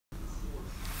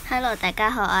Hello， 大家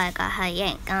好，我係郭海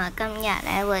瑩。咁我今日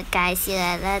咧會介紹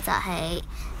嘅咧就係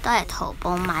都係淘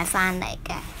寶買翻嚟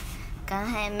嘅。咁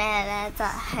係咩咧？就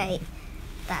係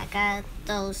大家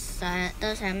都想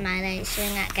買嚟舒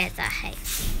壓嘅，就係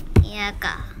呢一個，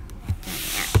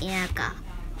呢一個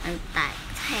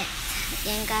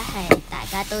應該係大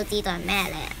家都知道係咩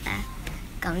嚟咧？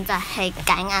咁就係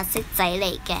解壓骰仔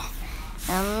嚟嘅。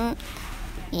咁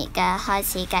而家開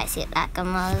始介紹啦。咁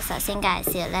我首先介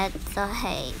紹呢都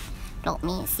係綠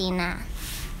面先啦。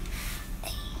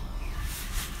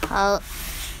好，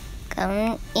咁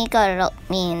呢個綠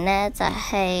面呢就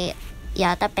係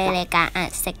有得俾你揀顏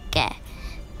色嘅，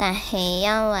但係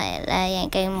因為呢已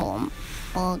經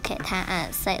冇其他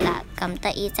顏色啦，咁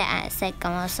得呢隻顏色，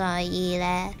咁我所以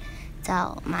呢就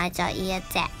買咗呢一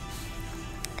隻。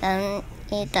咁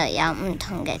呢度有唔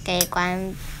同嘅機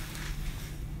關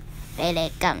俾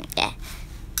你撳嘅，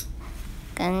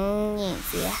咁然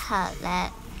之後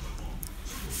呢，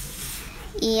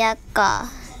呢一個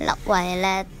立位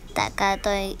呢，大家都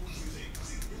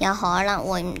有可能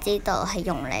會唔知道係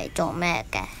用嚟做咩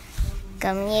嘅。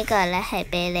咁呢個呢係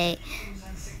俾你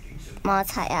摩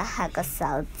擦一下個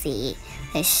手指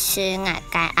嚟舒壓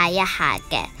解壓一下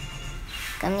嘅。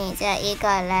咁然之後呢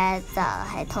個呢，就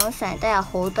係通常都有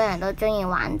好多人都中意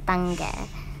玩燈嘅，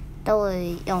都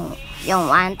會用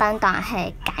玩燈當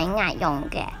係解壓用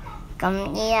嘅。咁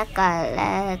呢一個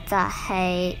呢，就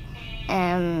係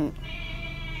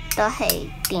都係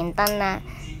電燈啦，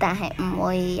但係唔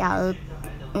會有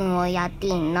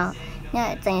電咯，因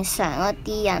為正常嗰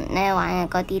啲人呢玩嘅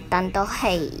嗰啲燈都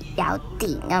係有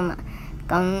電噶嘛，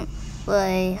咁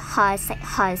會開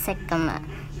熄噶嘛，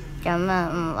咁啊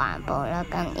唔環保啦。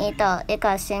咁呢度一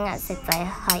個舒壓骰仔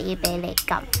可以俾你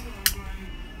撳。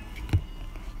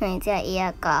然之後呢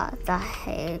一個就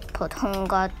係普通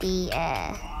嗰啲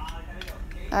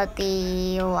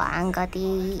玩嗰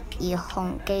啲遙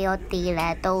控機嗰啲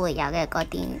呢都會有嘅嗰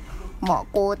啲蘑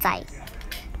菇仔。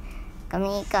咁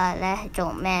呢個呢係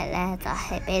做咩呢？就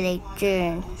係俾你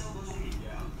轉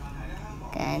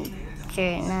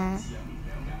啦。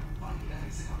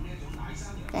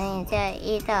咁然之後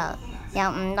呢度有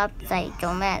5粒掣，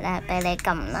做咩呢？俾你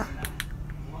撳啦。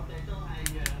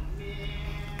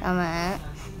咁樣。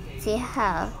之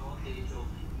後，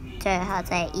最後就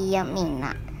係呢一面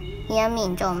啦。呢一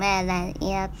面做咩呢？呢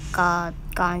一個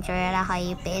鋼錐咧可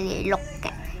以俾你碌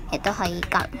嘅，亦都可以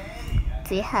撳。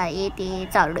之後呢啲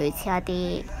就類似一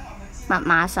啲密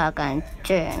碼鎖咁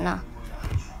轉咯。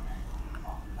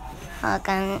我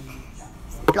跟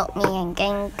綠面已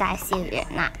經介紹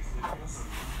完啦。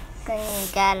咁而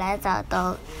家呢就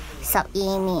到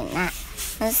12面啦。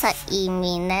咁12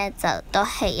面呢就都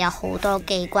係有好多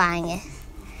機關嘅。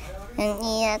咁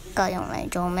呢一個用嚟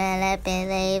做咩呢？俾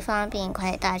你方便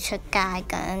攜帶出街，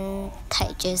咁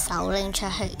提住手拎出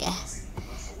去嘅。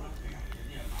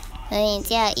咁然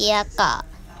之後呢一個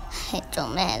係做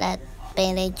咩呢？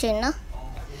俾你轉咯。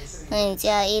咁然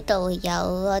之後呢度會有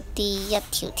嗰啲一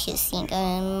條條線，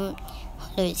咁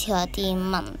類似嗰啲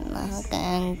紋啦，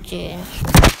咁轉。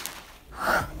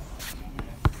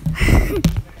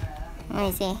唔好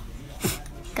意思。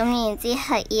咁然之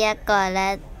後呢一個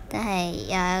呢，都係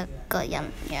有一個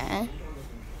人樣，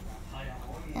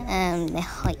你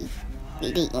可以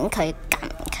攣佢、撳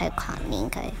佢、狂攣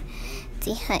佢。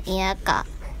之後呢一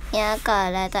個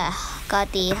呢都係嗰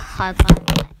啲開關嚟。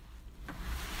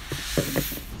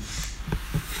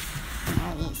唔好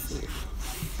意思，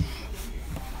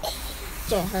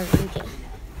最後呢隻，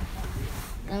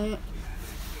咁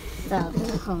就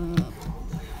同呢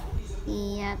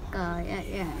一個一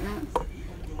樣啦。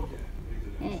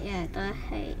一樣都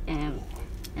係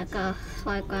一個開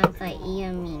關掣呢一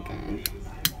面嘅，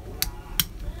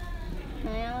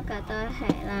另一個都係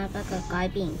啦，不過改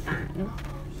變版咯。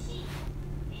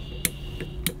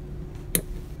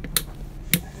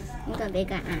呢個比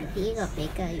較硬啲，呢個比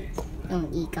較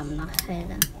容易撳落去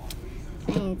啦。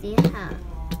然之後，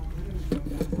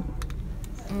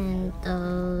到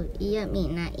呢一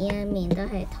面啦，呢一面都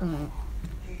係同呢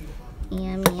一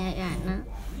面一樣啦。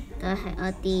都係我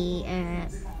啲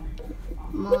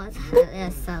摩擦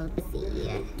嘅手指嘅，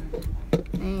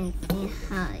然之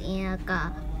後呢一個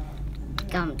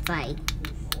撳掣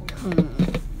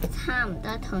差唔多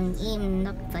同呢5粒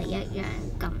掣一樣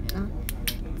撳咯，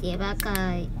只不過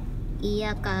呢一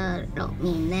個綠面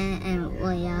呢，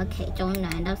會有其中2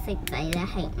粒骰仔呢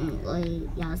係唔會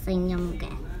有聲音嘅。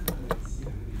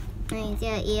然之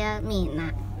後呢一面啦，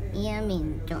呢一面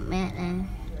做咩呢？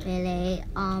俾你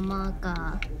按摩個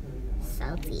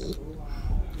手指。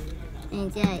然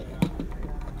之後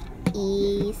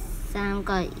呢3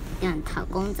個人頭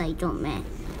公仔做咩？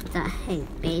就係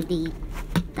俾你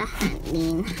得閒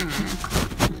練下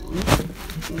確認，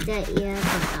然之後依一個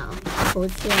就好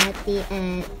似一啲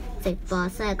直播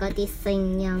室嗰啲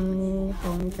聲音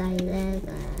控制咧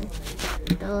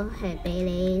都係俾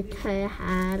你推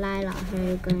下拉落去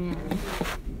咁樣。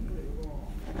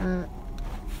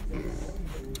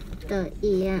到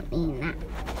依一面啦，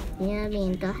依一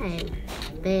面都係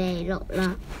俾你錄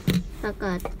咯，不過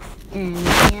呢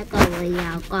一個會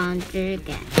有光珠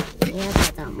嘅，呢一個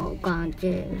就冇光珠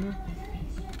咯。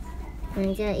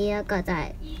然之後依一個就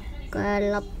係嗰一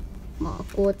粒蘑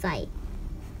菇仔，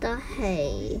都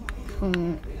係同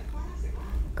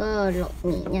嗰個綠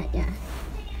面一樣。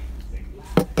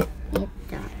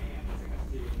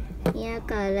呢一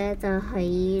個咧就可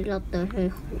以碌到去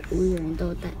好遠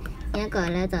都得，呢一個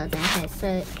咧就淨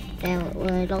係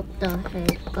會碌到去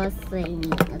嗰4面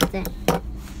嘅啫。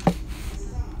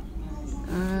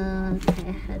睇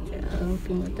下仲有邊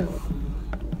度？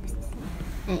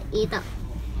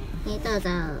呢度就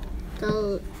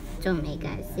都仲未介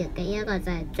紹嘅，呢一個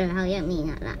就係最後一面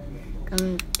啦。咁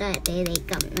都係俾你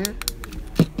撳啦，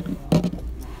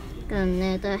撳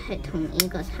咧都係同呢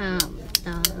個差唔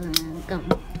多撳。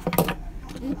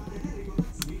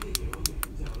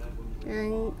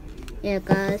如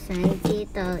果想知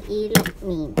道依6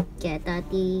面嘅多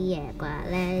啲嘢嘅話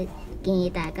咧，建議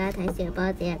大家睇小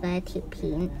波子嗰一條片，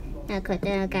因為佢都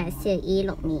有介紹依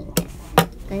6面嘅。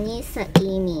咁依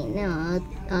12面咧，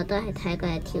我都係睇過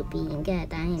一條片嘅，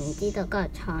但係唔知道嗰個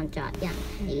創作人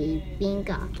係邊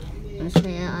個，咁所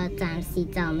以我暫時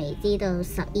就未知道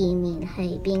12面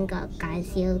係邊個，介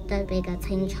紹得比較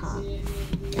清楚。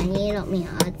咁依6面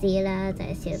我知啦，就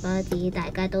係小波子，大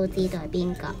家都知道係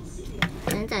邊個。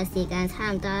咁就時間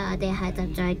差唔多，我哋下集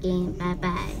再見，拜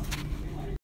拜。